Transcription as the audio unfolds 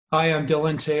Hi, I'm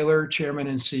Dylan Taylor, Chairman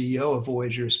and CEO of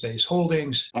Voyager Space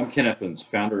Holdings. I'm Ken Eppins,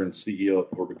 founder and CEO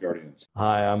of Orbit Guardians.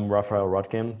 Hi, I'm Raphael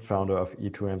Rodkin, founder of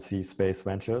E2MC Space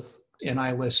Ventures. And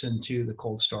I listen to the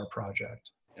Cold Star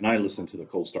Project. And I listen to the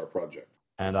Cold Star Project.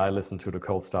 And I listen to the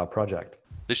Cold Star Project.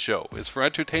 This show is for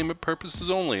entertainment purposes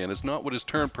only and is not what is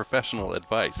termed professional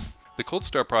advice. The Cold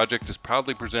Star Project is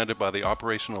proudly presented by the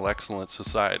Operational Excellence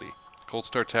Society. Cold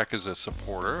Star Tech is a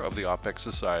supporter of the OPEX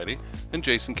Society, and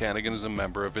Jason Canigan is a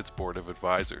member of its board of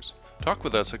advisors. Talk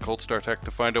with us at Cold Star Tech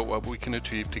to find out what we can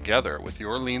achieve together with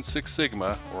your Lean Six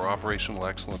Sigma or Operational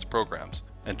Excellence programs.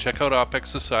 And check out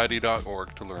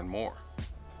opexsociety.org to learn more.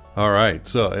 All right,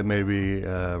 so it may be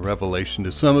a revelation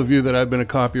to some of you that I've been a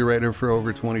copywriter for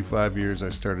over 25 years. I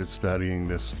started studying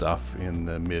this stuff in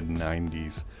the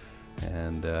mid-90s,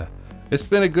 and it's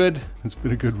been a good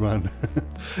run.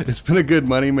 It's been a good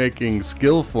money-making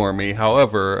skill for me.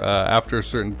 However, after a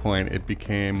certain point, it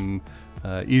became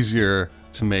easier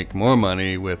to make more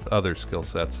money with other skill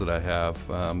sets that I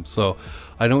have. So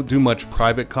I don't do much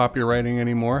private copywriting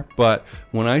anymore, but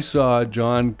when I saw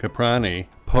John Caprani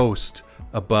post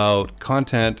about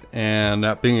content and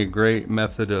that being a great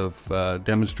method of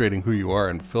demonstrating who you are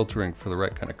and filtering for the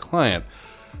right kind of client,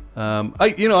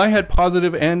 I had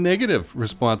positive and negative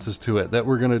responses to it that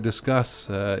we're going to discuss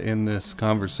in this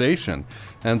conversation.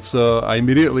 And so I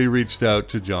immediately reached out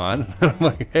to John. I'm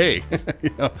like, hey,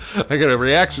 I got a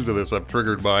reaction to this. I'm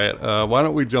triggered by it. Why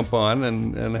don't we jump on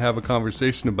and have a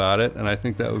conversation about it? And I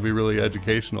think that would be really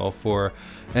educational for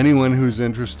anyone who's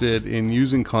interested in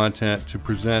using content to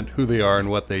present who they are and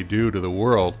what they do to the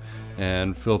world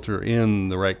and filter in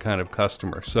the right kind of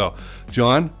customer. So,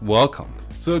 John, welcome.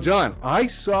 So, John, I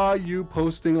saw you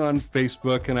posting on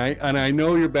Facebook, and I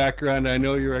know your background, I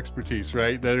know your expertise,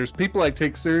 right? There's people I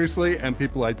take seriously and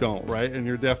people I don't, right? And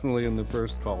you're definitely in the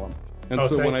first column. And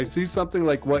so when I see something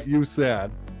like what you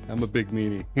said, I'm a big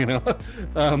meanie,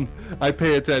 I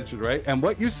pay attention, right? And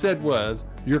what you said was,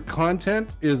 your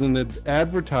content is an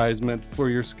advertisement for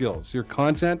your skills. Your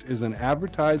content is an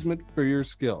advertisement for your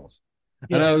skills.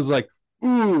 Yes. And I was like,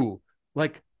 ooh,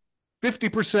 like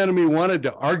 50% of me wanted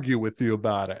to argue with you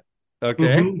about it,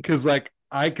 okay? Because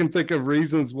I can think of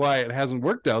reasons why it hasn't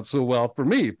worked out so well for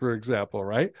me, for example,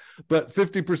 right? But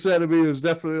 50% of me was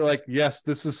definitely like, yes,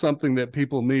 this is something that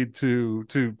people need to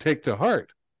take to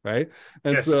heart, right?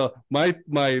 And yes. So my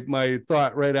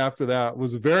thought right after that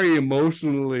was very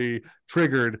emotionally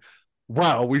triggered.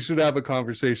 Wow, we should have a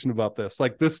conversation about this.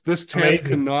 Like this chance Amazing.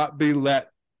 Cannot be let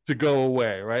to go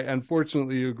away, right?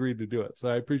 Unfortunately, you agreed to do it. So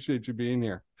I appreciate you being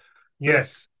here.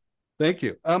 Yes. Thank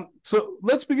you. So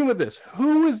let's begin with this.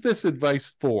 Who is this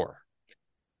advice for?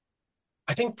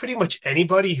 I think pretty much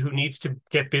anybody who needs to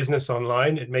get business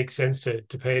online, it makes sense to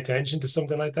pay attention to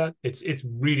something like that. It's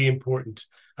really important.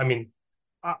 I mean,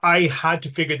 I had to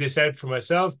figure this out for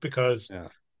myself because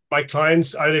my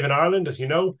clients, I live in Ireland, as you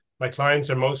know. My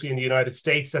clients are mostly in the United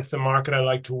States. That's the market I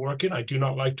like to work in. I do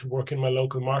not like to work in my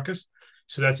local market.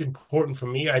 So that's important for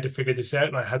me. I had to figure this out,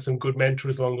 and I had some good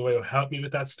mentors along the way who helped me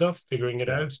with that stuff, figuring it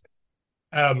out.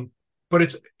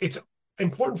 But it's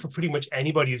important for pretty much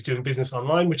anybody who's doing business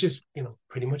online, which is,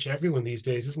 pretty much everyone these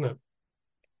days, isn't it?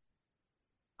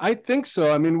 I think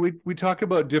so. I mean, we talk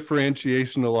about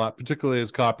differentiation a lot, particularly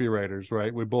as copywriters,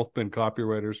 right? We've both been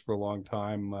copywriters for a long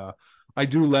time. I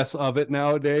do less of it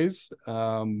nowadays,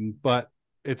 but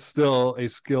it's still a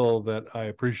skill that I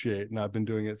appreciate, and I've been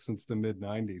doing it since the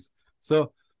mid-90s.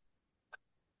 So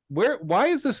why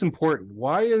is this important?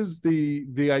 Why is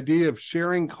the idea of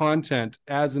sharing content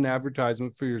as an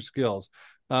advertisement for your skills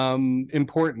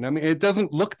important? I mean, it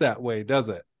doesn't look that way, does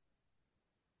it?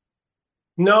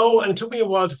 No, and it took me a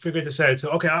while to figure this out. So,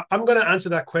 okay, I'm going to answer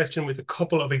that question with a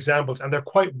couple of examples, and they're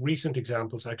quite recent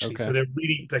examples, actually. Okay. So they're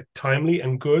really timely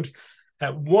and good.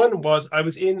 One was I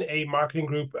was in a marketing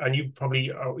group, and you've probably,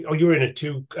 you're in it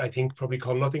too, I think, probably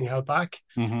called Nothing Held Back.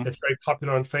 Mm-hmm. It's very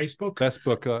popular on Facebook.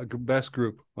 Best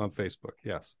group on Facebook,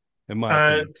 yes, in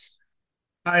my opinion.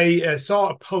 I saw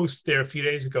a post there a few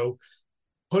days ago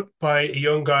put by a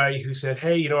young guy who said,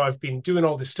 hey, I've been doing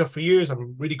all this stuff for years. I'm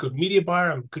a really good media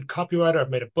buyer. I'm a good copywriter.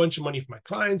 I've made a bunch of money for my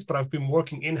clients, but I've been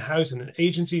working in-house and in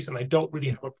agencies, and I don't really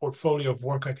have a portfolio of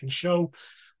work I can show.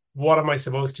 What am I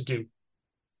supposed to do?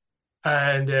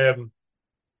 And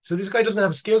so this guy doesn't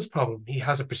have a skills problem. He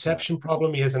has a perception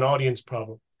problem. He has an audience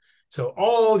problem. So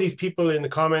all these people in the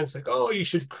comments like, oh, you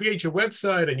should create your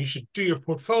website and you should do your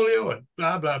portfolio and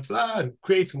blah, blah, blah, and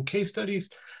create some case studies.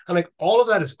 And all of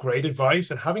that is great advice.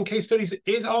 And having case studies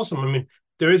is awesome. I mean,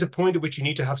 there is a point at which you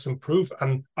need to have some proof.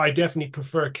 And I definitely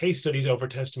prefer case studies over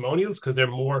testimonials because they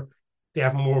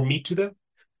have more meat to them.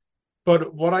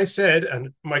 But what I said,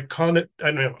 and my comment, I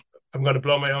don't know, I'm going to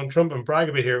blow my own trumpet and brag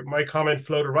a bit here. My comment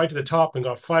floated right to the top and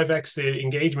got 5x the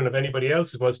engagement of anybody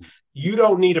else's was, you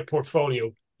don't need a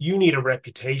portfolio. You need a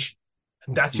reputation.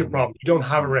 And that's your problem. You don't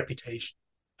have a reputation.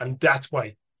 And that's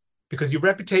why. Because your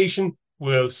reputation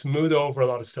will smooth over a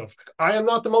lot of stuff. I am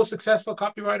not the most successful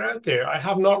copywriter out there. I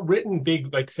have not written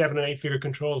big, like 7 and 8 figure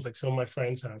controls like some of my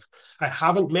friends have. I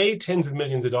haven't made tens of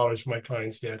millions of dollars for my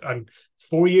clients yet. I'm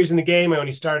 4 years in the game. I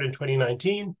only started in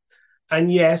 2019.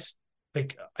 And yes,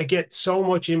 like I get so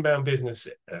much inbound business.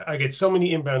 I get so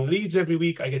many inbound leads every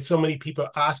week. I get so many people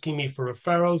asking me for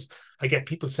referrals. I get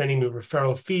people sending me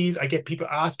referral fees. I get people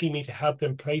asking me to help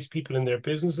them place people in their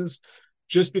businesses,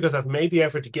 just because I've made the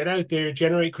effort to get out there,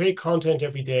 create content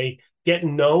every day, get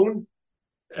known,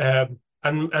 and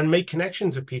make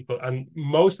connections with people. And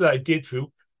most of that I did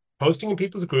through posting in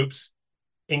people's groups,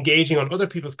 engaging on other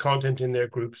people's content in their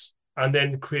groups, and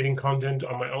then creating content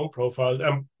on my own profile.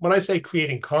 And when I say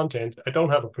creating content, I don't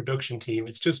have a production team.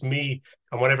 It's just me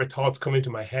and whatever thoughts come into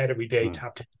my head every day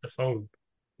tapped into the phone.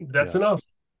 That's enough.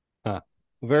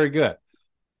 Very good.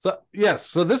 So yes,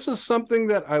 so this is something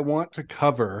that I want to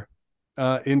cover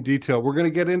in detail. We're going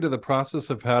to get into the process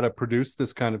of how to produce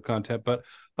this kind of content, but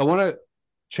I want to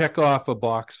check off a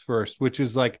box first, which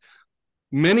is like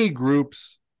many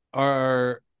groups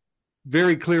are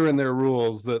very clear in their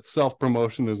rules that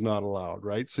self-promotion is not allowed,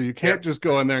 right? So you can't just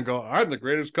go in there and go, I'm the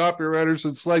greatest copywriter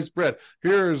since sliced bread.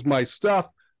 Here's my stuff.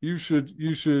 You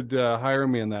should hire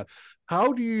me in that.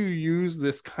 How do you use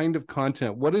this kind of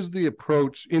content? What is the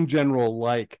approach in general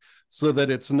like, so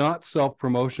that it's not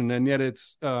self-promotion and yet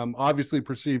it's obviously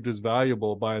perceived as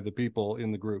valuable by the people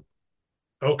in the group?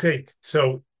 Okay,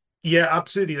 so yeah,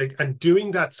 absolutely. Like, and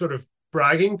doing that sort of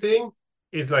bragging thing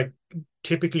is like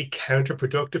typically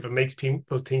counterproductive. It makes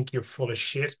people think you're full of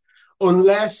shit,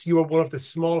 unless you are one of the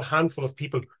small handful of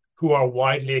people who are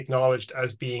widely acknowledged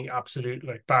as being absolute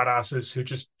like badasses who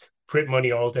just print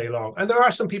money all day long. And there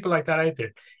are some people like that out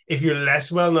there. If you're less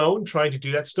well known, trying to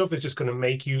do that stuff is just going to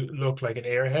make you look like an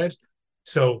airhead.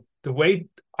 So the way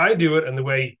I do it, and the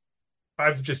way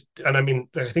I've just, and I mean,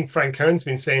 I think Frank Kern's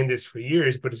been saying this for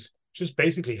years, but it's just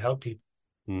basically help people.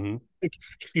 Like,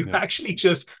 if you actually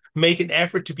just make an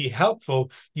effort to be helpful,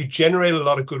 you generate a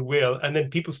lot of goodwill, and then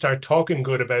people start talking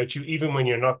good about you even when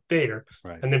you're not there.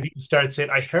 Right. And then people start saying,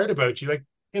 I heard about you. Like,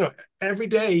 every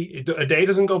day, a day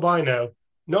doesn't go by now.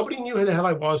 Nobody knew who the hell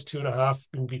I was 2.5,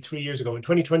 maybe 3 years ago. In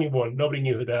 2021, nobody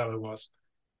knew who the hell I was.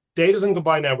 Day doesn't go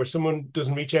by now where someone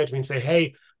doesn't reach out to me and say,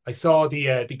 hey, I saw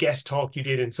the guest talk you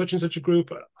did in such and such a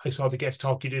group. I saw the guest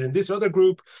talk you did in this other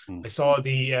group. I saw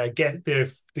the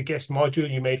guest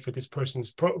module you made for this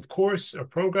person's course or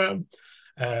program.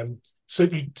 So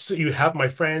you have my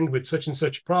friend with such and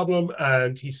such problem,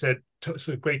 and he said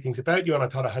great things about you, and I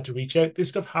thought I had to reach out. This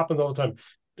stuff happens all the time.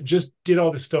 Just did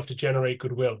all this stuff to generate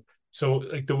goodwill. So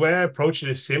like the way I approach it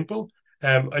is simple.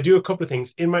 I do a couple of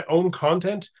things in my own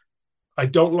content. I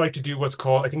don't like to do what's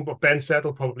called, I think what Ben said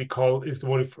will probably call, is the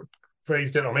one who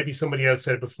phrased it, or maybe somebody else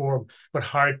said it before, but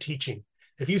hard teaching.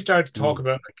 If you start to talk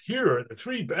about, like, here are the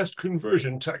 3 best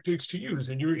conversion tactics to use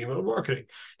in your email marketing,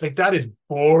 like, that is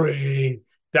boring.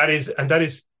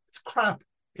 It's crap.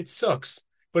 It sucks.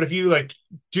 But if you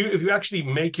actually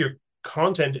make your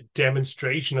content a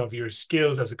demonstration of your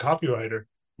skills as a copywriter,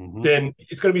 then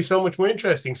it's going to be so much more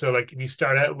interesting. So like if you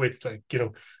start out with like,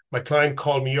 my client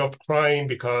called me up crying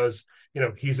because,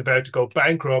 he's about to go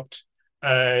bankrupt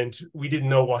and we didn't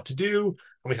know what to do.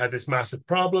 And we had this massive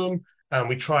problem and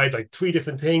we tried like 3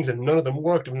 different things and none of them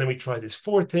worked. And then we tried this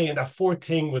 4th thing, and that 4th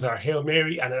thing was our Hail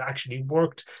Mary, and it actually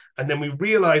worked. And then we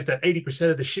realized that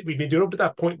 80% of the shit we'd been doing up to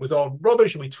that point was all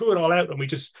rubbish, and we threw it all out and we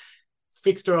just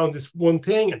fixed around this one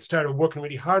thing and started working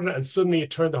really hard on it, and suddenly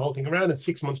it turned the whole thing around. And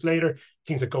 6 months later,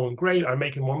 things are going great. I'm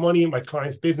making more money, and my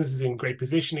client's business is in great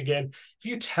position again. If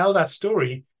you tell that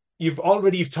story, you've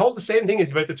told the same thing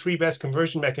as about the 3 best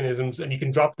conversion mechanisms, and you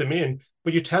can drop them in,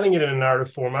 but you're telling it in a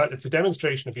narrative format. It's a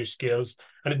demonstration of your skills,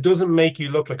 and it doesn't make you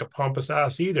look like a pompous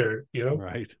ass either,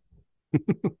 Right.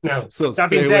 Now, so that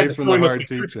stay being away said, the from story the must hard be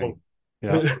teaching.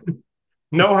 truthful.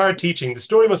 No hard teaching. The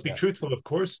story must be truthful, of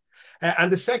course.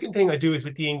 And the second thing I do is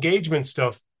with the engagement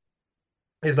stuff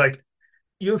is like,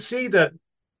 you'll see that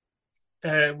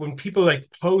when people like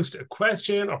post a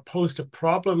question or post a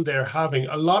problem they're having,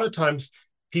 a lot of times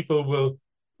people will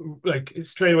like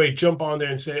straight away jump on there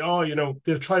and say, oh,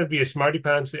 they'll try to be a smarty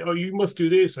pants, say, oh, you must do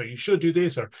this, or you should do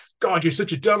this, or God, you're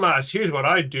such a dumbass, here's what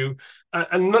I'd do.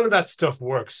 And none of that stuff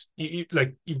works.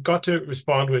 You've got to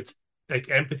respond with like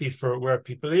empathy for where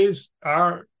people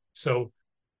are. So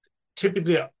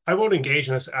typically I won't engage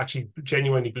unless I actually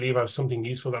genuinely believe I have something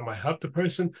useful that might help the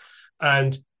person.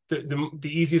 And the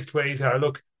easiest ways are,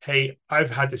 look, hey, I've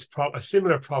had a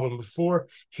similar problem before.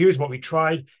 Here's what we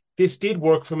tried. This did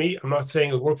work for me. I'm not saying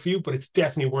it'll work for you, but it's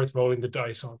definitely worth rolling the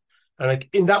dice on. And like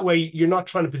in that way, you're not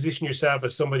trying to position yourself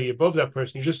as somebody above that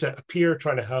person. You're just a peer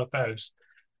trying to help out.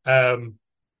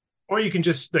 Or you can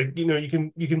just you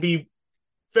can be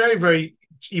very, very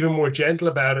even more gentle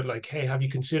about it. Like, hey, have you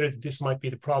considered that this might be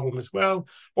the problem as well?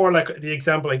 Or like the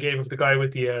example I gave of the guy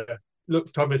with the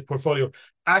talking about his portfolio.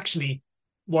 Actually,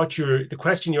 the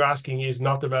question you're asking is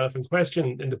not the relevant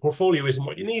question, and the portfolio isn't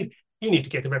what you need. You need to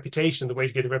get the reputation. The way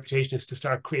to get the reputation is to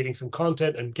start creating some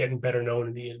content and getting better known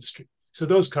in the industry. So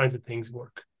those kinds of things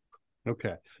work.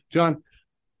 Okay. John,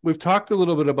 we've talked a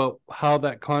little bit about how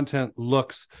that content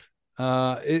looks.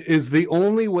 Is the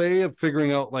only way of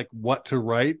figuring out like what to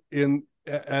write in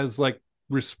as like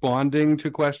responding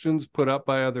to questions put up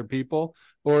by other people,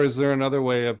 or is there another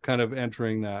way of kind of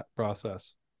entering that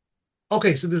process?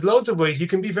 Okay, so there's loads of ways. You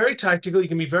can be very tactical, you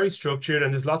can be very structured,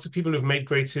 and there's lots of people who've made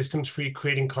great systems for you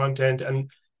creating content. And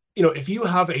if you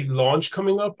have a launch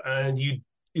coming up and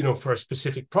for a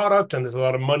specific product, and there's a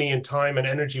lot of money and time and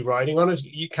energy riding on it,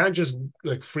 you can't just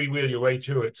like freewheel your way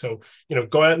through it. So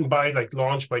go out and buy like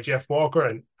Launch by Jeff Walker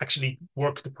and actually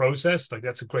work the process. Like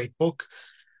that's a great book.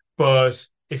 But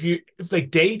if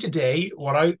like day to day,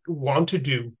 what I want to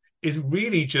do is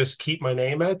really just keep my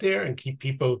name out there and keep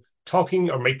people talking,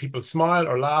 or make people smile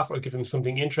or laugh, or give them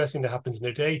something interesting that happens in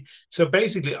their day. So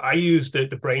basically, I use the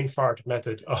brain fart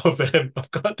method of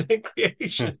content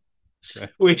creation, okay.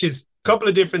 Which is a couple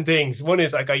of different things. One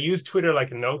is like I use Twitter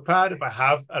like a notepad. If I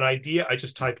have an idea, I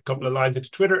just type a couple of lines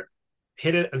into Twitter,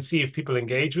 hit it, and see if people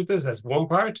engage with this. That's one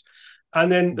part.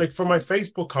 And then like for my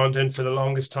Facebook content, for the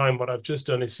longest time, what I've just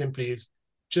done is simply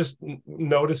just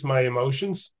notice my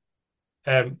emotions.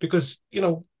 Because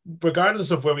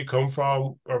regardless of where we come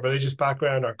from, our religious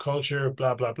background, our culture,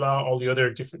 blah blah blah, all the other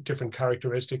different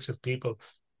characteristics of people,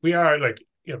 we are like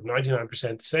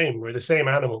 99% the same. We're the same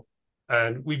animal,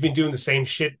 and we've been doing the same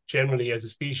shit generally as a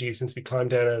species since we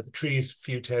climbed down out of the trees a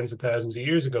few tens of thousands of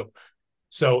years ago.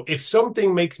 So if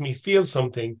something makes me feel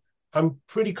something, I'm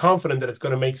pretty confident that it's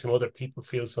going to make some other people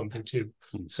feel something too.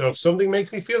 So if something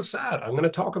makes me feel sad, I'm going to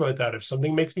talk about that. If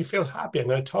something makes me feel happy, I'm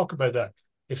going to talk about that.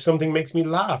 If something makes me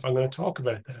laugh, I'm going to talk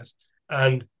about that.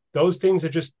 And those things are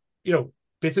just,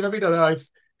 bits of everyday life,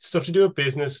 stuff to do with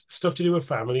business, stuff to do with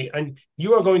family, and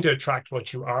you are going to attract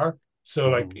what you are. So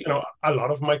like, a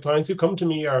lot of my clients who come to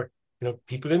me are,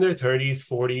 people in their 30s,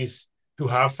 40s who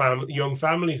have young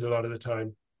families a lot of the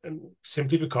time. And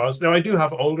simply because, now I do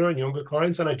have older and younger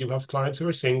clients, and I do have clients who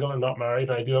are single and not married,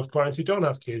 and I do have clients who don't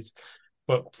have kids.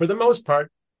 But for the most part,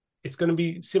 it's going to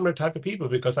be similar type of people,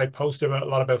 because I post a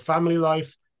lot about family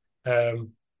life. It's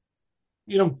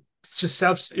just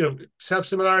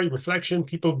self-similarity, reflection.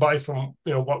 People buy from,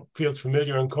 what feels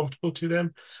familiar and comfortable to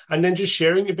them. And then just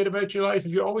sharing a bit about your life.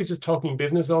 If you're always just talking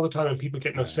business all the time and people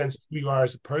get no sense of who you are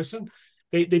as a person,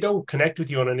 they don't connect with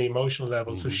you on any emotional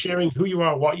level. So sharing who you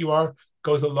are, what you are,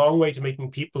 goes a long way to making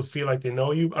people feel like they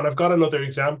know you. And I've got another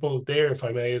example there, if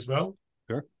I may, as well.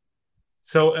 Sure.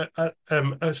 So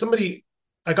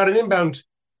I got an inbound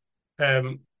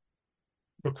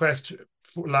request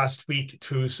last week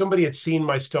to somebody had seen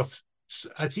my stuff.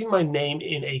 I'd seen my name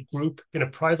in a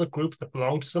private group that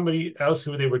belonged to somebody else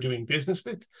who they were doing business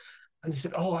with. And they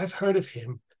said, oh, I've heard of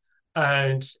him.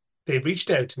 And they reached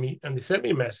out to me and they sent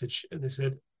me a message and they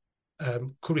said,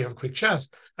 could we have a quick chat?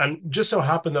 And just so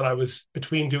happened that I was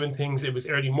between doing things. It was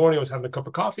early morning. I was having a cup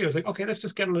of coffee. I was like, okay, let's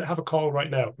just have a call right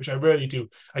now, which I rarely do.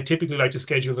 I typically like to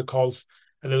schedule the calls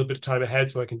a little bit of time ahead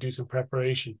so I can do some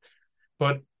preparation.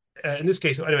 But in this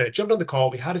case, anyway, I jumped on the call.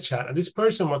 We had a chat. And this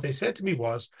person, what they said to me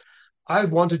was,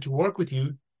 I've wanted to work with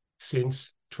you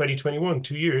since 2021,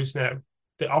 2 years now.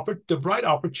 The right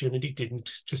opportunity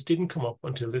didn't come up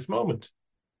until this moment.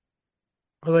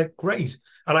 I was like, great.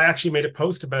 And I actually made a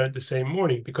post about it the same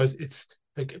morning, because it's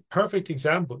like a perfect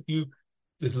example.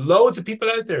 There's loads of people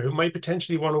out there who might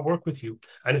potentially want to work with you.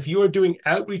 And if you are doing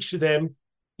outreach to them,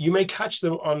 you may catch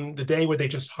them on the day where they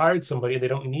just hired somebody and they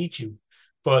don't need you.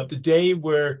 But the day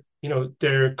where,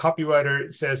 their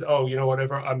copywriter says, oh,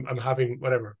 whatever, I'm having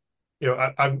whatever,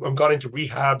 I'm gone into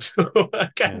rehab, so I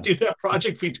can't do that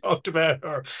project we talked about.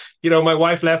 Or, my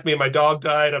wife left me and my dog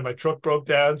died and my truck broke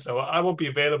down, so I won't be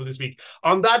available this week.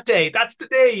 On that day, that's the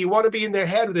day you want to be in their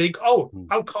head. They think, oh,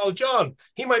 I'll call John.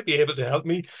 He might be able to help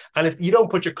me. And if you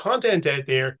don't put your content out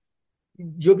there,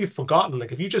 you'll be forgotten.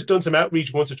 Like if you've just done some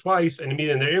outreach once or twice and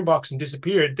immediately in their inbox and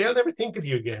disappeared, they'll never think of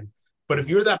you again. But if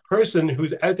you're that person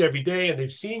who's out there every day and they've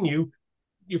seen you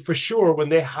for sure, when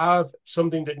they have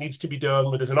something that needs to be done,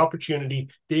 when there's an opportunity,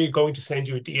 they're going to send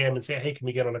you a DM and say, hey, can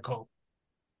we get on a call?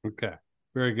 Okay.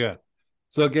 Very good.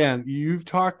 So again, you've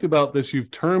talked about this,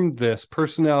 you've termed this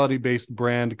personality-based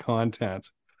brand content.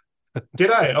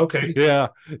 Did I? Okay. Yeah,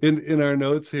 in our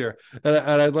notes here. And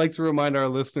I'd like to remind our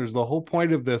listeners, the whole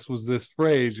point of this was this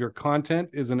phrase, your content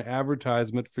is an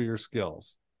advertisement for your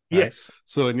skills. Right? Yes.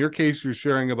 So in your case, you're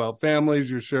sharing about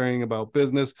families, you're sharing about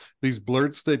business, these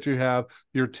blurts that you have,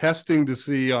 you're testing to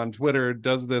see on Twitter,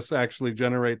 does this actually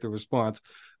generate the response?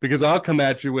 Because I'll come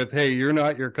at you with, hey, you're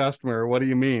not your customer. What do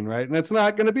you mean, right? And it's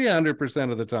not going to be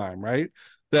 100% of the time, right?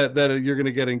 That you're going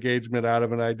to get engagement out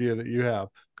of an idea that you have.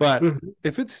 But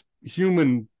if it's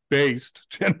human based,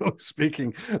 generally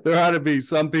speaking, there ought to be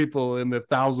some people in the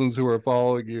thousands who are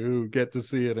following you who get to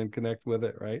see it and connect with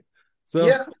it, right? So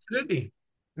yeah, absolutely.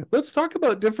 Let's talk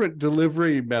about different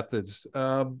delivery methods,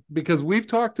 because we've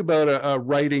talked about a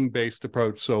writing-based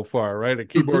approach so far, right? A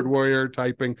keyboard warrior,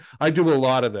 typing. I do a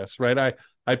lot of this, right?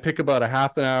 I pick about a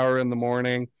half an hour in the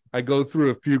morning. I go through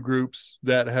a few groups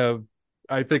that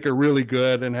I think are really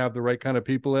good and have the right kind of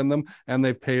people in them, and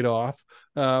they've paid off.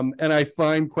 And I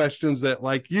find questions that,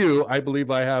 like you, I believe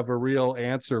I have a real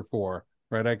answer for,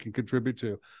 right? I can contribute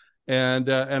to. And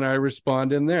I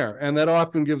respond in there. And that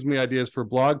often gives me ideas for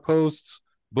blog posts,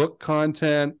 book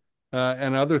content,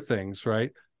 and other things,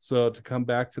 right? So to come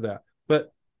back to that.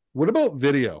 But what about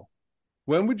video?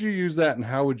 When would you use that and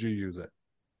how would you use it?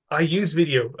 I use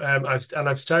video,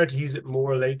 I've started to use it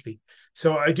more lately.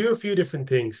 So I do a few different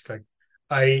things. Like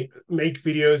I make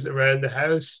videos around the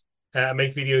house. I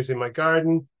make videos in my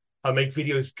garden. I make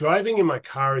videos driving in my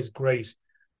car is great.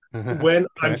 When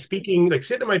I'm speaking, like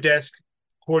sitting at my desk,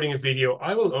 recording a video,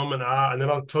 I will and ah, and then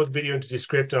I'll throw the video into the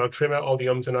script and I'll trim out all the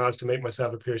ums and ahs to make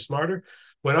myself appear smarter.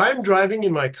 When I'm driving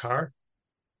in my car,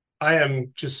 I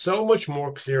am just so much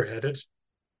more clear-headed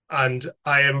and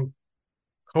I am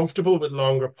comfortable with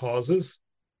longer pauses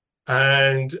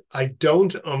and I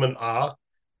don't and ah,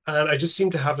 and I just seem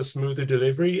to have a smoother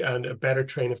delivery and a better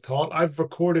train of thought. I've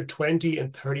recorded 20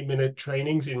 and 30-minute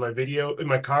trainings in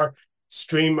my car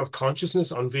stream of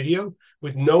consciousness on video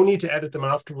with no need to edit them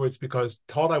afterwards because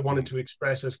thought I wanted to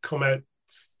express has come out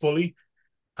fully.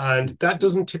 And that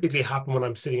doesn't typically happen when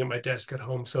I'm sitting at my desk at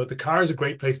home. So the car is a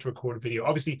great place to record a video.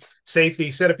 Obviously,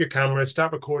 safely set up your camera,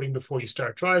 start recording before you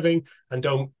start driving, and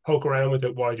don't poke around with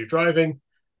it while you're driving.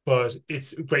 But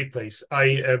it's a great place.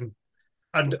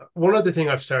 And one other thing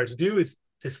I've started to do is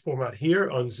this format here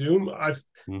on Zoom. I've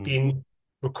been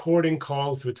recording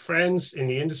calls with friends in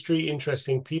the industry,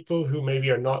 interesting people who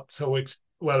maybe are not so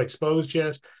well exposed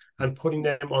yet, and putting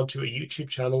them onto a YouTube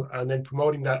channel and then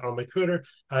promoting that on my Twitter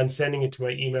and sending it to my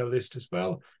email list as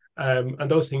well. And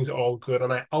those things are all good.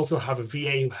 And I also have a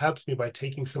VA who helps me by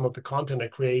taking some of the content I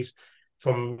create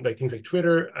from like things like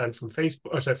Twitter and from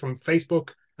Facebook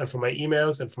and from my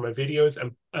emails and from my videos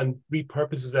and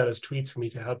repurposes that as tweets for me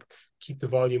to help keep the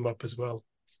volume up as well.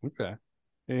 Okay.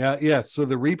 Yeah. So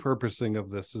the repurposing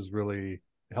of this is really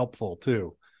helpful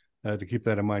too, to keep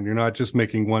that in mind. You're not just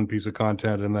making one piece of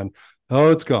content and then,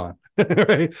 oh, it's gone.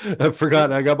 Right? I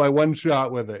forgot. I got my one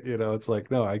shot with it. It's like,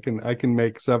 no, I can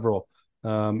make several,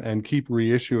 and keep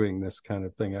reissuing this kind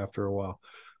of thing after a while.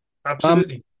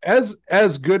 Absolutely.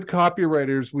 As good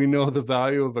copywriters, we know the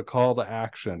value of a call to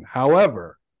action.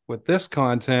 However, with this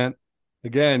content,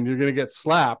 again, you're going to get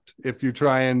slapped if you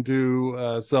try and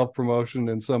do self-promotion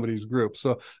in somebody's group.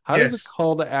 So how does a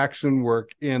call to action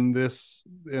work in this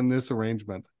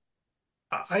arrangement?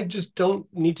 I just don't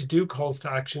need to do calls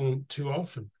to action too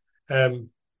often.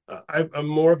 I'm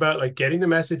more about like getting the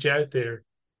message out there,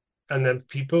 and then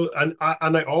people, and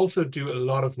I also do a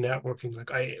lot of networking.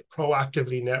 Like I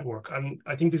proactively network, and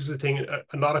I think this is a thing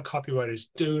a lot of copywriters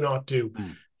do not do.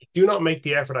 Do not make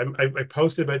the effort. I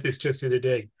posted about this just the other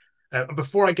day.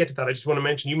 Before I get to that, I just want to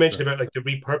mention, you mentioned about like the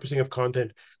repurposing of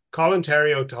content. Colin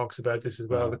Terrio talks about this as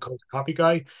well, the copy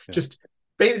guy. Yeah. Just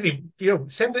basically,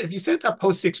 if you sent that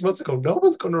post 6 months ago, no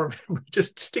one's going to remember.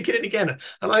 Just stick it in again.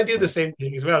 And I do the same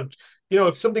thing as well.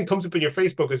 If something comes up in your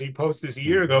Facebook as you posted this a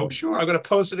year ago, sure, I'm going to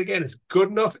post it again. It's good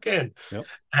enough again.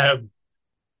 Yep.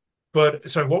 But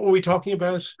sorry, what were we talking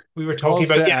about? We were talking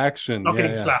about action. Not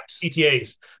getting slapped,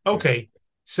 CTAs. Okay.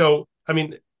 So, I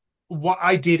mean, what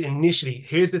I did initially,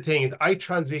 here's the thing, is I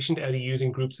transitioned out of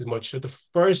using groups as much. So the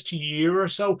first year or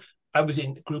so, I was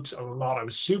in groups a lot. I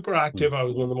was super active. I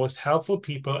was one of the most helpful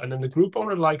people. And then the group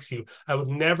owner likes you. I would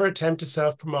never attempt to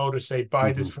self-promote or say,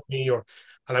 buy this from me,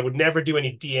 and I would never do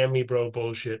any DM me bro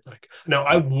bullshit. Now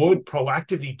I would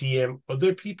proactively DM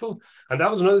other people. And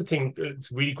that was another thing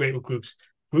that's really great with groups.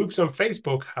 Groups on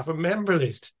Facebook have a member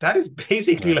list. That is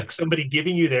basically like somebody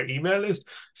giving you their email list.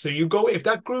 So you go, if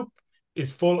that group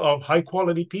is full of high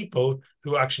quality people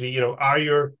who actually,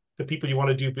 are the people you want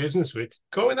to do business with,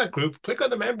 go in that group, click on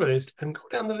the member list, and go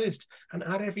down the list and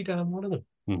add every damn one of them.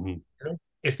 Mm-hmm. You know?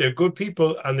 If they're good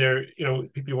people and they're,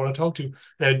 people you want to talk to.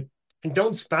 Now, and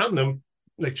don't spam them.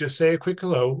 Like, just say a quick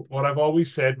hello. What I've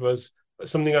always said was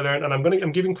something I learned, and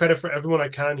I'm giving credit for everyone I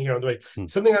can here on the way.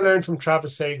 Something I learned from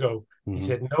Travis Sago. He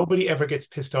said, nobody ever gets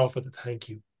pissed off with a thank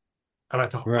you. And I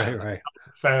thought, right.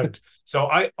 Profound. So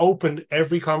I opened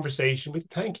every conversation with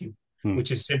thank you,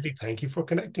 which is simply thank you for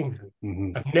connecting with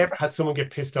me. I've never had someone get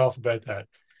pissed off about that.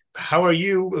 How are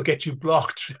you will get you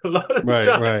blocked a lot of the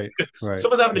time. Right.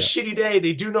 Someone's having a shitty day.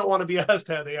 They do not want to be asked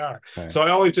how they are. Right. So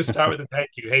I always just start with a thank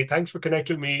you. Hey, thanks for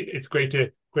connecting with me. It's great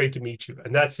to meet you.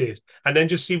 And that's it. And then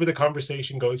just see where the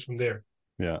conversation goes from there.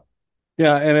 Yeah.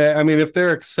 And I mean, if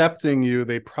they're accepting you,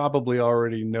 they probably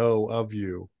already know of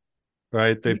you,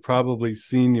 right? They've probably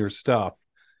seen your stuff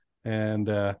and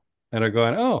are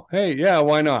going, oh, hey, yeah,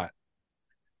 why not?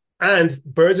 And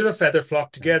birds of a feather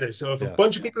flock together. So if a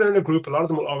bunch of people are in a group, a lot of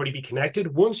them will already be connected.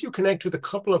 Once you connect with a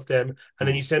couple of them and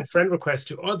then you send friend requests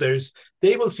to others,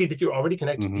 they will see that you're already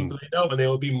connected to people they know, and they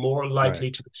will be more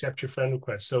likely to accept your friend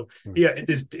request. So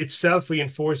it's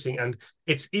self-reinforcing. And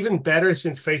it's even better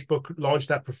since Facebook launched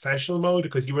that professional mode,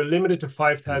 because you were limited to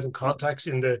 5,000 contacts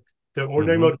in the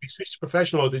ordinary mode. If you switch to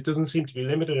professional mode, it doesn't seem to be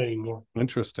limited anymore.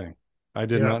 Interesting. I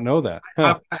did not know that.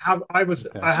 I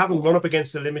haven't run up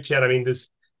against the limit yet. I mean,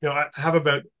 I have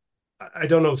about, I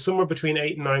don't know, somewhere between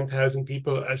 8,000 and 9,000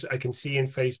 people, as I can see in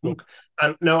Facebook.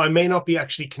 And now I may not be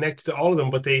actually connected to all of them,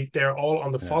 but they're all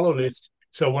on the follow list.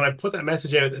 So when I put that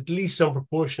message out, at least some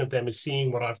proportion of them is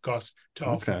seeing what I've got to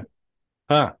offer.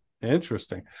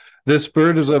 Interesting. This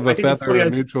bird is of a feather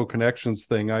and mutual connections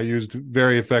thing I used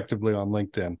very effectively on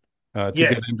LinkedIn to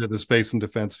get into the space and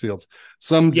defense fields.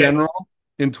 Some general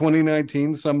in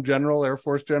 2019, some general, Air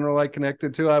Force general I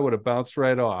connected to, I would have bounced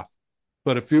right off.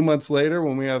 But a few months later,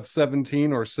 when we have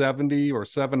 17 or 70 or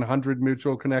 700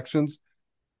 mutual connections,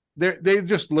 they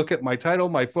just look at my title,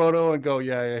 my photo, and go,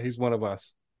 yeah, he's one of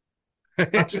us.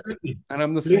 Absolutely. And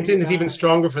I'm the LinkedIn is even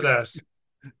stronger for that.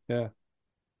 Yeah.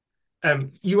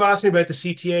 You asked me about the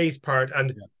CTAs part,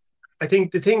 and I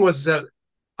think the thing was that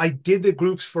I did the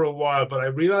groups for a while, but I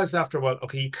realized after a while,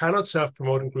 okay, you cannot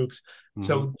self-promote in groups.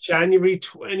 So January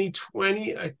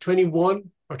 2020,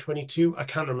 21 or 22, I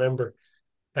can't remember.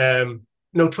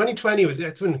 No, 2020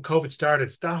 that's when COVID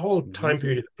started. That whole time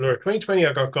period is blur. 2020,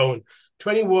 I got going.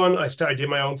 21, I did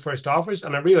my own first offers,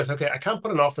 and I realized, okay, I can't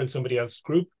put an offer in somebody else's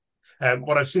group.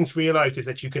 What I've since realized is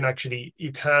that you can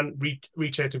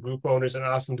reach out to group owners and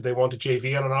ask them, do they want a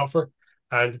JV on an offer,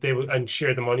 and they will and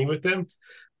share the money with them.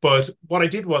 But what I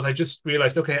did was I just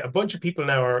realized, okay, a bunch of people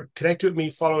now are connected with me,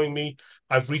 following me.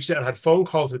 I've reached out and had phone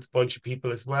calls with a bunch of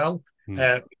people as well.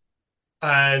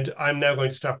 And I'm now going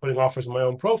to start putting offers on my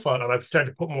own profile. And I've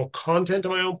started to put more content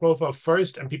on my own profile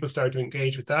first, and people started to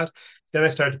engage with that. Then I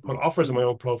started to put offers on my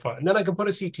own profile. And then I can put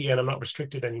a CTA, and I'm not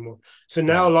restricted anymore. So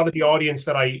now a lot of the audience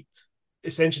that I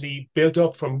essentially built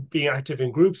up from being active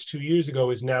in groups 2 years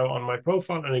ago is now on my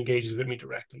profile and engages with me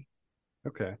directly.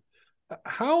 Okay.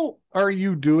 How are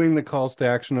you doing the calls to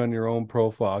action on your own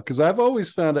profile? Because I've always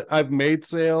found it, I've made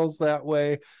sales that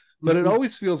way, but it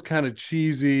always feels kind of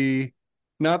cheesy.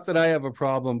 Not that I have a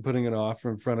problem putting an offer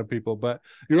in front of people, but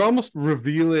you're almost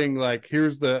revealing, like,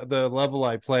 here's the level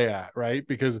I play at, right?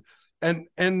 Because and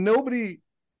nobody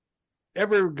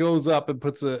ever goes up and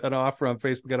puts an offer on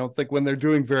Facebook, I don't think, when they're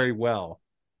doing very well,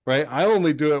 right? I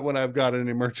only do it when I've got an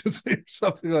emergency or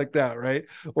something like that, right?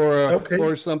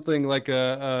 Or something like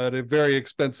a very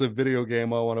expensive video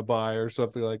game I want to buy or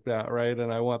something like that, right?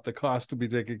 And I want the cost to be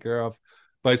taken care of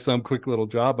by some quick little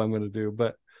job I'm going to do.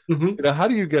 But how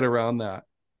do you get around that?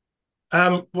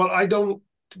 Well, I don't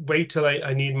wait till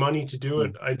I need money to do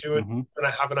it. I do it when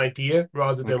I have an idea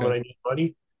rather than when I need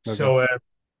money. So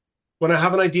when I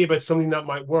have an idea about something that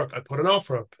might work, I put an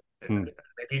offer up. Maybe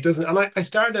it doesn't. And I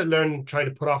started trying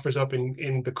to put offers up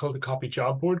in the Cult of Copy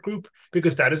job board group,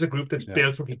 because that is a group that's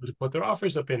built for people to put their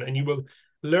offers up in. And you will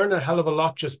learn a hell of a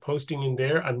lot just posting in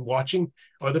there and watching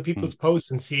other people's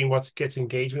posts and seeing what gets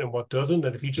engagement and what doesn't.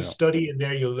 And if you just study in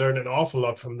there, you'll learn an awful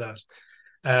lot from that.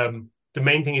 The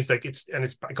main thing is, like, it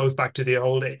goes back to the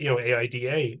old,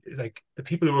 AIDA. Like, the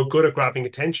people who are good at grabbing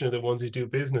attention are the ones who do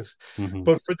business.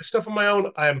 But for the stuff on my own,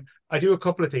 I do a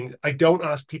couple of things. I don't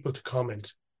ask people to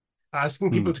comment.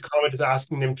 Asking people to comment is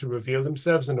asking them to reveal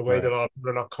themselves in a way that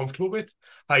they're not comfortable with.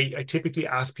 I typically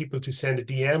ask people to send a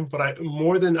DM, but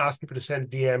more than asking people to send a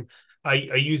DM, I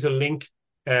use a link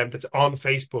that's on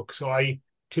Facebook. So I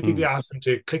typically ask them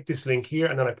to click this link here,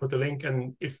 and then I put the link.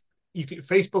 And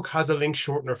Facebook has a link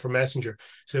shortener for Messenger.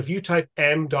 So if you type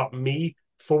m.me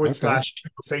 /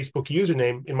 Facebook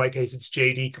username, in my case, it's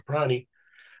JD Caprani,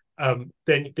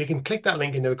 then they can click that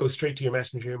link and they'll go straight to your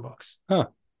messenger inbox. Huh.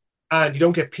 And you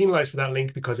don't get penalized for that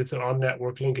link because it's an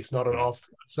on-network link. It's not an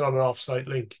off-site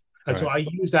link. And so I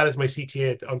use that as my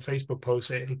CTA on Facebook posts.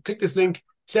 Say, hey, click this link,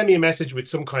 send me a message with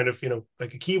some kind of,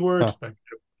 like a keyword.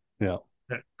 Yeah.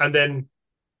 And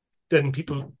then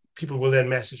people will then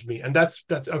message me. And that's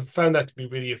I've found that to be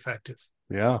really effective.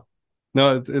 Yeah.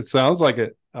 No, it sounds like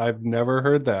it. I've never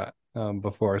heard that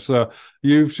before. So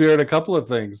you've shared a couple of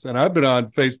things, and I've been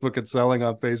on Facebook and selling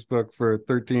on Facebook for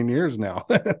 13 years now.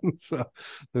 So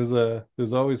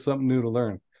there's always something new to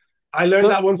learn. I learned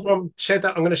that one from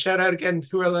I'm going to shout out again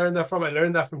who I learned that from. I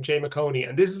learned that from Jay McConey.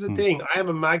 And this is the thing. I am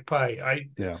a magpie. I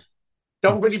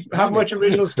don't really have much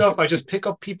original stuff. I just pick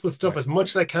up people's stuff as much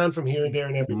as I can from here and there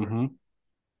and everywhere. Mm-hmm.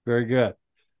 Very good.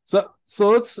 So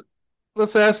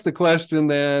let's ask the question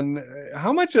then.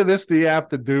 How much of this do you have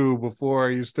to do before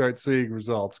you start seeing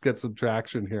results, get some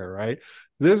traction here, right?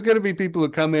 There's going to be people who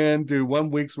come in, do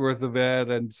 1 week's worth of it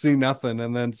and see nothing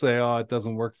and then say, oh, it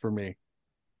doesn't work for me.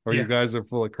 Or you guys are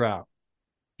full of crap.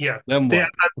 Yeah. Then what?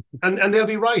 And they'll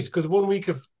be right, because 1 week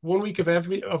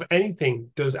of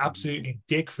anything does absolutely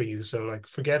dick for you. So like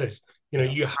forget it.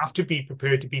 You have to be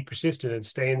prepared to be persistent and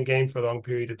stay in the game for a long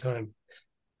period of time.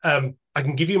 I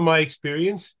can give you my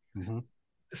experience. Mm-hmm.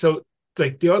 So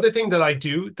like the other thing that I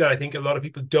do that I think a lot of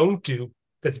people don't do,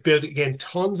 that's built again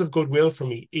tons of goodwill for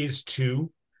me, is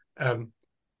to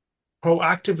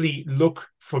proactively look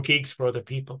for gigs for other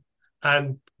people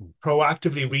and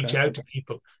proactively reach out to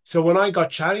people. So when I got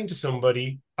chatting to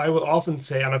somebody, I will often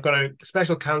say, and I've got a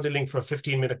special calendar link for a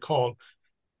 15-minute call,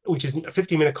 which is a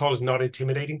 15-minute call is not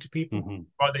intimidating to people. Mm-hmm.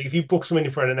 Or if you book somebody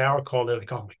for an hour call, they're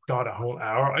like, oh my God, a whole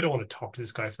hour? I don't want to talk to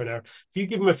this guy for an hour. If you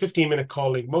give them a 15-minute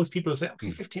call link, most people will say,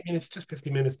 okay, 15 minutes, just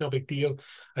 15 minutes, no big deal.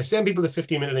 I send people the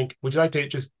 15-minute link. Would you like to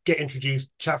just get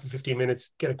introduced, chat for 15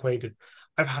 minutes, get acquainted?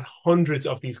 I've had hundreds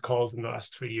of these calls in the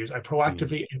last 3 years. I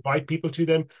proactively invite people to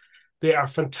them. They are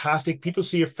fantastic. People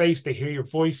see your face, they hear your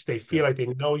voice, they feel like they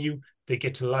know you, they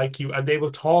get to like you, and they will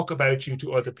talk about you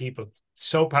to other people.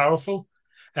 So powerful.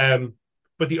 But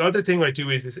the other thing I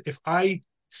do is if I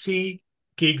see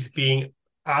gigs being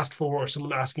asked for or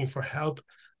someone asking for help,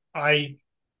 I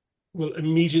will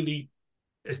immediately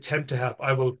attempt to help.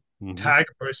 I will tag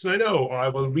a person I know, or I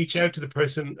will reach out to the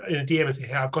person in a DM and say,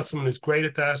 hey, I've got someone who's great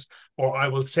at that, or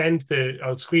I'll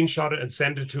screenshot it and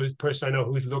send it to his person I know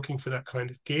who's looking for that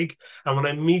kind of gig. And when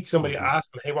I meet somebody, I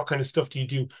ask them, hey, what kind of stuff do you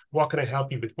do? What can I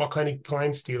help you with? What kind of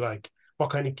clients do you like?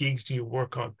 What kind of gigs do you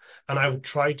work on? And I would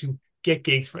try to get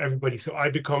gigs for everybody. So I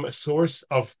become a source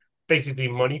of basically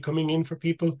money coming in for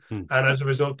people. And as a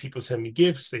result, people send me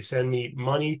gifts, they send me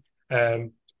money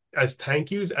as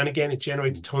thank yous. And again, it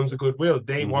generates tons of goodwill.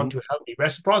 They want to help me.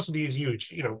 Reciprocity is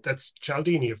huge. That's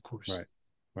Cialdini, of course.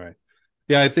 Right.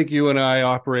 Yeah, I think you and I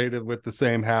operated with the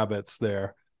same habits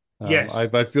there. Yes.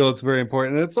 I feel it's very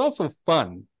important. And it's also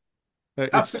fun.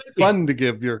 Absolutely. It's fun to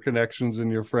give your connections and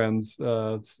your friends,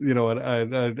 an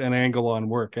angle on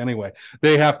work. Anyway,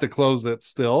 they have to close it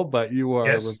still, but you are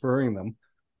referring them.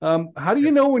 How do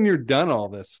you know when you're done all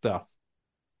this stuff?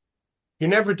 You're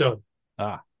never done.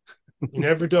 You're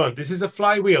never done. This is a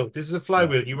flywheel.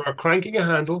 You are cranking a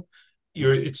handle.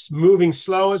 It's moving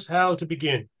slow as hell to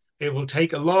begin. It will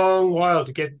take a long while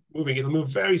to get moving. It'll move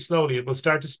very slowly. It will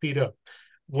start to speed up.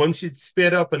 Once it's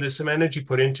sped up and there's some energy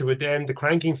put into it, then the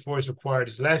cranking force required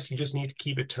is less. You just need to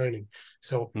keep it turning.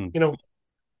 So,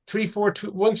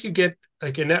 3-4, once you get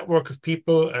like a network of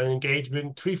people and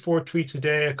engagement, 3-4 tweets a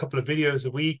day, a couple of videos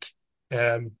a week.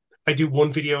 I do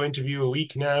one video interview a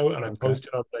week now, and I post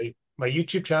it on my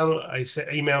YouTube channel. I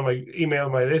email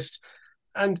my list,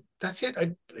 and that's it.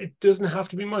 It doesn't have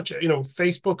to be much.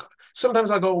 Facebook.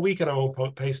 Sometimes I'll go a week and I won't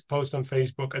post on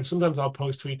Facebook, and sometimes I'll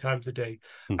post 3 times a day.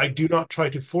 I do not try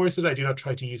to force it. I do not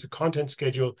try to use a content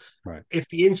schedule. Right. If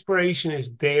the inspiration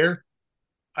is there,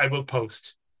 I will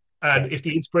post. And if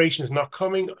the inspiration is not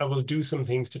coming, I will do some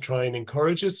things to try and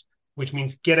encourage it, which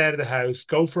means get out of the house,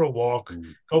 go for a walk,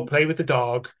 go play with the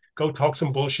dog, go talk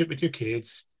some bullshit with your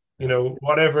kids,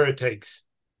 whatever it takes.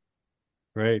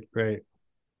 Great.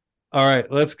 All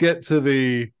right, let's get to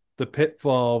the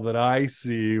pitfall that I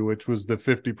see, which was the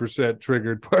 50%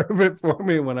 triggered part of it for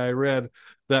me when I read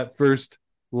that first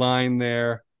line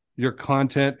there. Your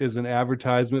content is an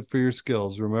advertisement for your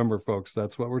skills. Remember, folks,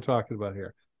 that's what we're talking about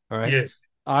here. All right. Yes.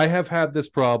 I have had this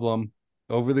problem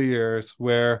over the years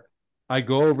where I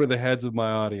go over the heads of my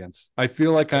audience. I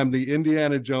feel like I'm the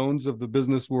Indiana Jones of the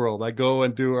business world. I go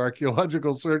and do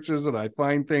archaeological searches and I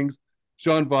find things.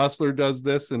 Sean Vossler does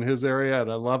this in his area,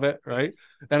 and I love it, right?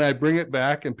 And I bring it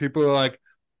back, and people are like,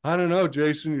 I don't know,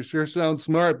 Jason, you sure sound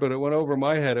smart, but it went over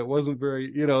my head. It wasn't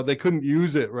very, they couldn't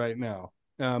use it right now.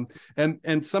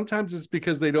 And sometimes it's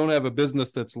because they don't have a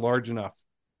business that's large enough,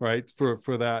 right,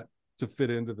 for that to fit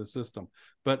into the system.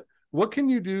 But what can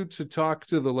you do to talk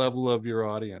to the level of your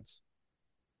audience?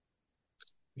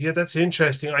 Yeah, that's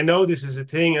interesting. I know this is a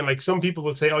thing, and like some people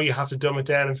will say, "Oh, you have to dumb it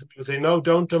down," and some people say, "No,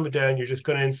 don't dumb it down. You're just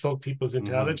going to insult people's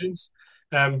intelligence."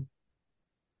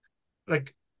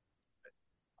 Like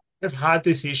I've had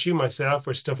this issue myself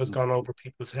where stuff has gone over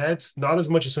people's heads. Not as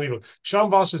much as some people. Sean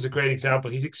Voss is a great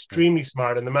example. He's extremely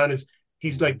smart, and the man is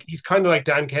he's kind of like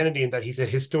Dan Kennedy in that he's a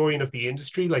historian of the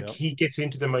industry. Like he gets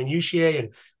into the minutiae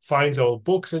and finds old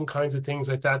books and kinds of things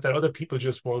like that other people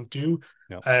just won't do.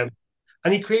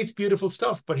 And he creates beautiful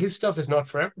stuff, but his stuff is not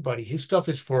for everybody. His stuff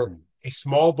is for a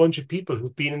small bunch of people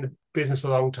who've been in the business a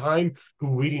long time,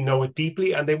 who really know it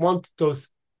deeply, and they want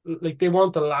they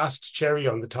want the last cherry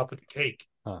on the top of the cake.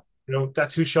 You know,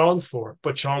 that's who Sean's for.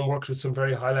 But Sean works with some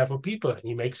very high level people and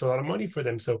he makes a lot of money for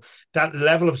them. So that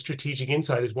level of strategic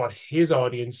insight is what his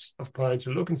audience of clients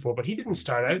are looking for. But he didn't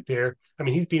start out there. I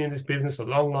mean, he's been in this business a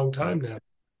long, long time now.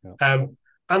 And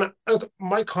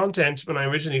my content when I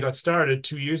originally got started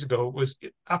 2 years ago was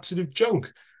absolute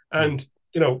junk. And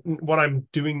you know, what I'm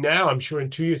doing now, I'm sure in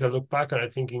 2 years I'll look back on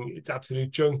it thinking it's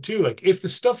absolute junk too. Like if the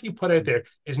stuff you put out there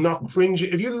is not cringe,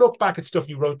 if you look back at stuff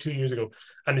you wrote 2 years ago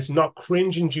and it's not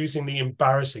cringe-inducingly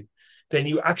embarrassing, then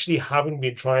you actually haven't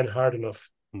been trying hard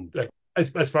enough. Like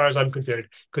as far as I'm concerned.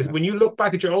 Because when you look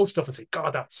back at your old stuff and say,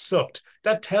 God, that sucked,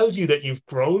 that tells you that you've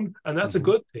grown, and that's a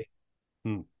good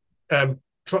thing.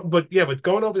 But yeah, with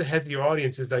going over the heads of your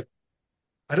audience is like,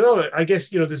 I don't know. I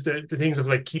guess, you know, there's the things of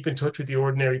like keep in touch with the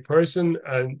ordinary person,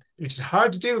 and which is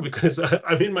hard to do because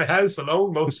I'm in my house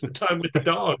alone most of the time with the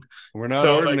dog. We're not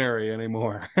ordinary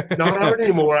anymore. Not ordinary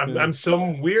anymore. I'm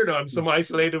some weirdo. I'm some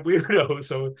isolated weirdo.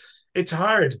 So it's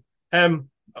hard.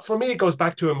 For me, it goes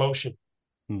back to emotion.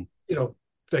 You know,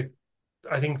 like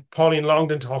I think Pauline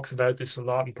Longdon talks about this a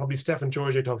lot, and probably Stephen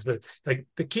George talks about it. Like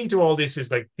the key to all this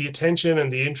is like the attention and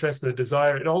the interest and the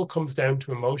desire. It all comes down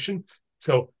to emotion.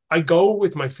 So I go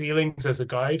with my feelings as a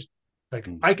guide. Like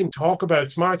I can talk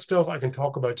about smart stuff, I can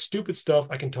talk about stupid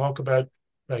stuff, I can talk about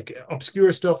like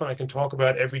obscure stuff, and I can talk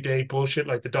about everyday bullshit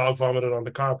like the dog vomited on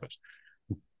the carpet.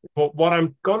 But what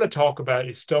I'm going to talk about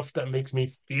is stuff that makes me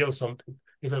feel something.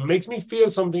 If it makes me feel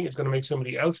something, it's going to make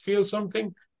somebody else feel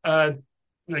something. And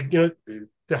like, you know,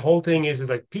 the whole thing is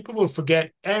like people will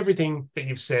forget everything that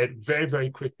you've said very,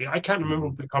 very quickly. I can't remember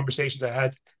the conversations I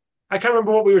had. I can't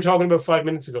remember what we were talking about 5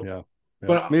 minutes ago. Yeah.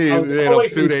 But me, you know,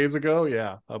 2 days ago,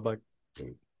 I'm like,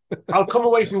 I'll come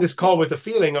away from this call with a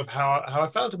feeling of how I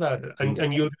felt about it,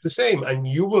 and you'll do the same. And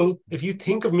you will, if you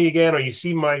think of me again or you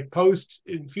see my post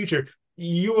in the future,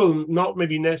 you will not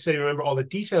maybe necessarily remember all the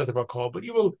details of our call, but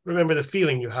you will remember the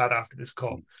feeling you had after this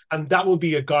call, and that will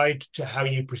be a guide to how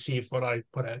you perceive what I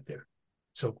put out there.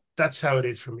 So that's how it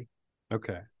is for me.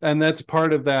 Okay, and that's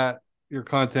part of that. Your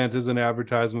content is an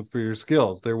advertisement for your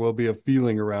skills. There will be a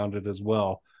feeling around it as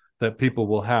well that people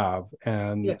will have,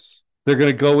 and they're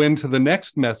going to go into the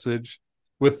next message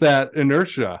with that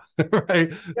inertia,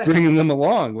 right? Bringing them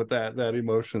along with that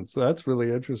emotion. So that's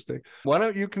really interesting. Why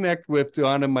don't you connect with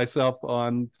John and myself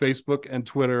on Facebook and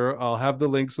Twitter? I'll have the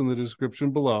links in the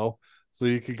description below, so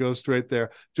you could go straight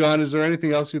there. John, is there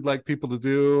anything else you'd like people to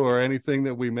do, or anything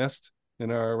that we missed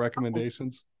in our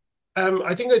recommendations?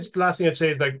 I think that's the last thing I'd say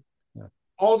is like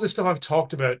all the stuff I've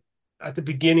talked about. At the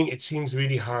beginning, it seems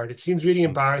really hard. It seems really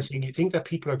embarrassing. You think that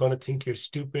people are going to think you're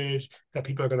stupid, that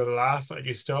people are going to laugh at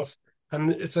your stuff.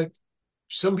 And it's like,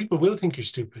 some people will think you're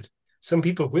stupid. Some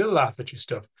people will laugh at your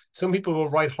stuff. Some people will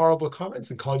write horrible comments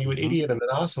and call you an idiot and an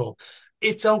asshole.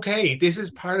 It's okay. This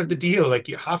is part of the deal. Like,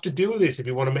 you have to do this if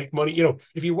you want to make money. You know,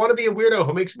 if you want to be a weirdo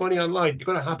who makes money online, you're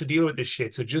going to have to deal with this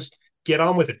shit. So just get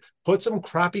on with it. Put some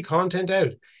crappy content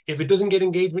out. If it doesn't get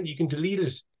engagement, you can delete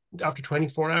it after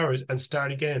 24 hours and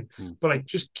start again. But like,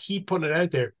 just keep putting it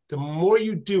out there. The more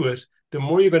you do it, the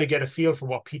more you're going to get a feel for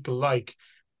what people like,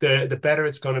 the better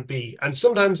it's going to be. And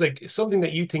sometimes like something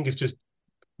that you think is just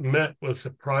meh will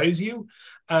surprise you,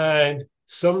 and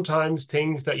sometimes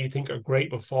things that you think are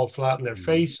great will fall flat in their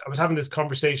face. I was having this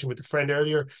conversation with a friend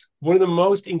earlier. One of the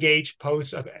most engaged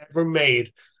posts I've ever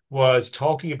made was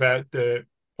talking about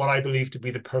what I believe to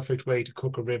be the perfect way to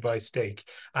cook a ribeye steak,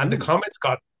 and the comments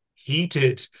got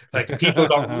heated. Like, people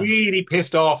got really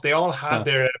pissed off. They all had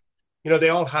their, you know, they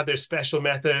all had their special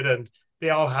method, and they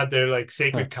all had their like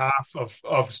sacred calf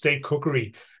of steak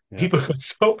cookery. People got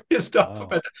so pissed off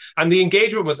about that, and the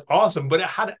engagement was awesome, but it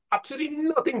had absolutely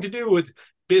nothing to do with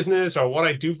business or what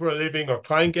I do for a living or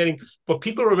client getting. But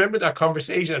people remember that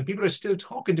conversation, and people are still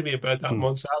talking to me about that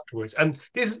months afterwards. And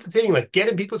this is the thing: like, get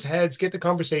in people's heads, get the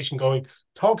conversation going,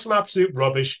 talk some absolute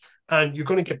rubbish, and you're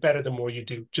going to get better the more you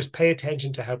do. Just pay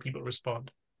attention to how people respond.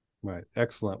 Right.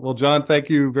 Excellent. Well, John, thank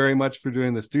you very much for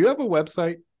doing this. Do you have a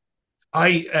website?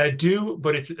 I do,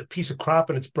 but it's a piece of crap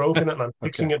and it's broken and I'm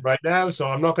fixing it right now. So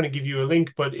I'm not going to give you a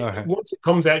link, but once it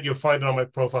comes out, you'll find it on my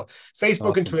profile.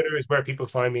 Facebook and Twitter is where people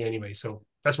find me anyway. So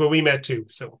that's where we met too.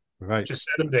 So just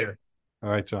set them there. All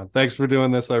right, John. Thanks for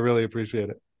doing this. I really appreciate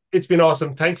it. It's been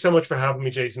awesome. Thanks so much for having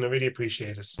me, Jason. I really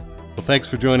appreciate it. Well, thanks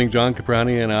for joining John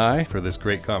Caprani and I for this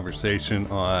great conversation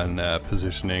on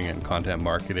positioning and content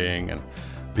marketing and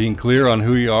being clear on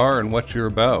who you are and what you're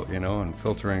about, and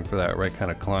filtering for that right kind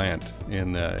of client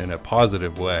in a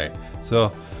positive way.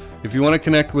 So if you want to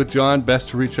connect with John, best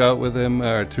to reach out with him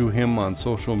or to him on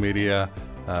social media.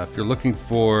 If you're looking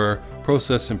for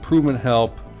process improvement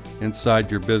help inside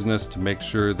your business to make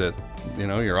sure that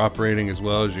you're operating as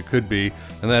well as you could be,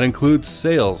 and that includes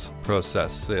sales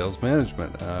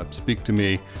management, speak to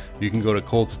me. You can go to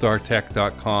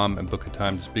coldstartech.com and book a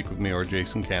time to speak with me, or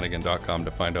jasoncanigan.com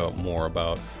to find out more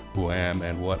about who I am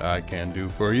and what I can do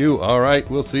for you. All right,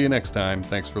 we'll see you next time.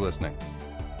 Thanks for listening.